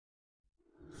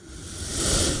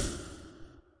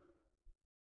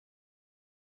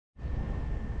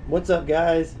What's up,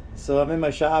 guys? So I'm in my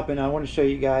shop and I want to show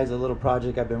you guys a little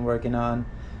project I've been working on.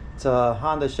 It's a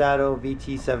Honda Shadow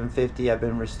VT750 I've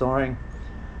been restoring.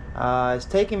 It's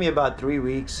taken me about 3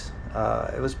 weeks.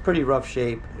 It was pretty rough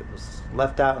shape. It was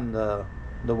left out in the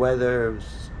weather. It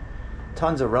was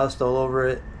tons of rust all over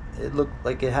it. It looked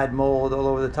like it had mold all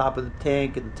over the top of the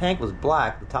tank, and the tank was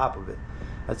black, the top of it.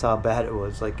 That's how bad it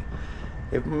was. Like,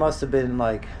 it must have been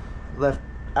like left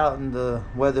out in the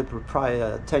weather for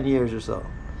probably 10 years or so.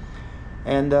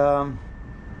 And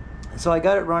so I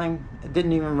got it running. It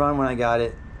didn't even run when I got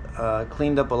it.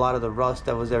 Cleaned up a lot of the rust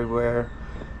that was everywhere.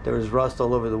 There was rust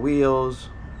all over the wheels,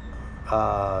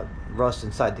 rust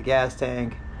inside the gas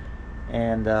tank,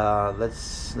 and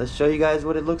let's show you guys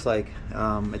what it looks like.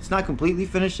 It's not completely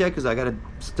finished yet because I gotta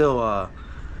still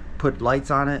put lights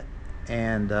on it,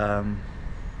 and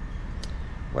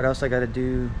what else I gotta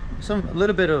do? A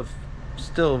little bit of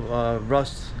still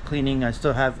rust cleaning I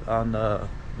still have on the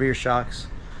rear shocks,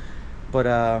 but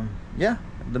yeah,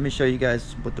 let me show you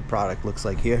guys what the product looks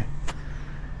like here.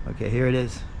 Okay, here it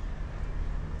is.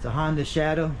 It's a Honda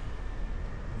Shadow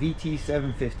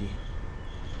VT750.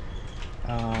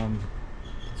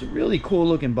 It's a really cool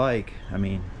looking bike. I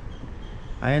mean,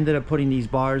 I ended up putting these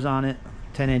bars on it,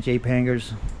 10-inch ape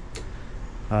hangers,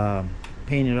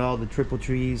 painted all the triple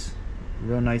trees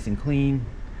real nice and clean.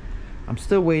 I'm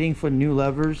still waiting for new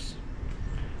levers.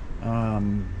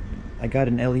 I got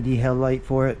an LED headlight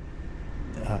for it.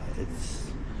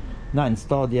 It's not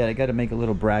installed yet. I got to make a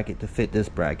little bracket to fit this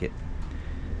bracket.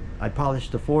 I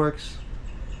polished the forks,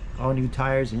 all new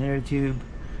tires and inner tube,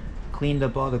 cleaned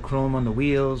up all the chrome on the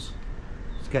wheels.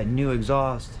 It's got new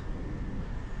exhaust.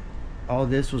 All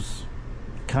this was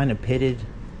kind of pitted.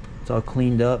 It's all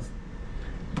cleaned up.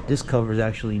 This cover is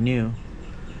actually new.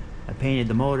 I painted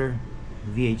the motor,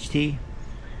 VHT,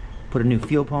 put a new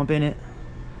fuel pump in it.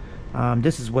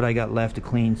 This is what I got left to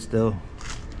clean still.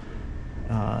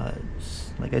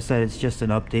 Like I said, it's just an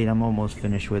update. I'm almost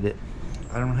finished with it.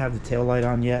 I don't have the tail light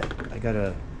on yet. I got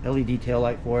a LED tail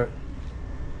light for it,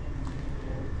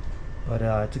 but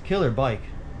it's a killer bike.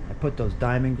 I put those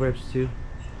diamond grips too.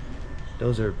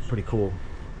 Those are pretty cool.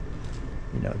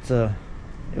 You know,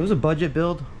 it was a budget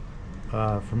build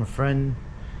from a friend.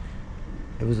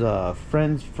 It was a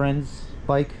friend's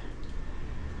bike,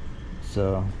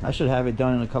 so I should have it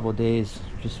done in a couple of days.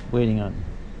 Just waiting on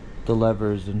the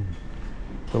levers and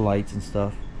the lights and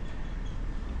stuff.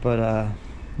 But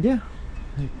yeah,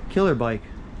 killer bike.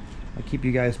 I'll keep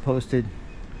you guys posted,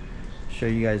 show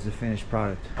you guys the finished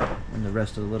product when the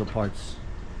rest of the little parts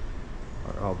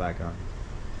are all back on.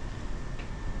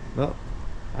 Well,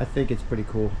 I think it's pretty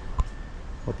cool.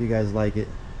 Hope you guys like it.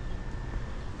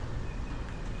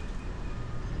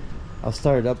 I'll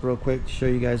start it up real quick to show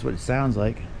you guys what it sounds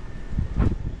like.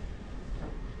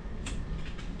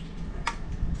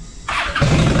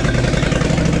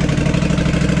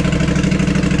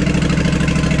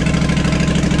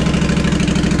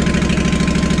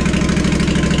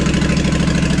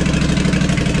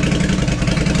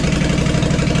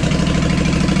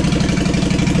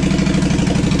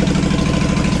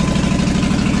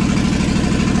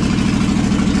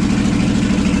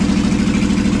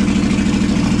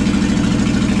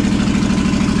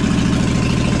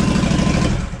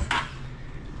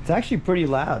 It's actually pretty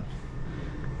loud.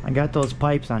 I got those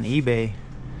pipes on eBay,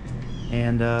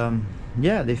 and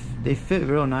yeah, they fit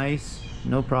real nice,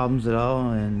 no problems at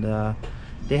all, and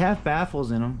they have baffles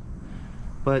in them,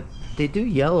 but they do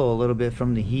yellow a little bit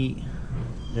from the heat.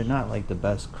 They're not like the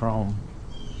best chrome,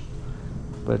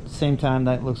 but at the same time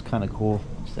that looks kind of cool.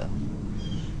 So,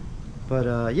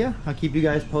 but yeah, I'll keep you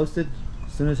guys posted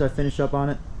as soon as I finish up on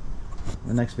it in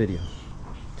the next video.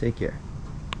 Take care.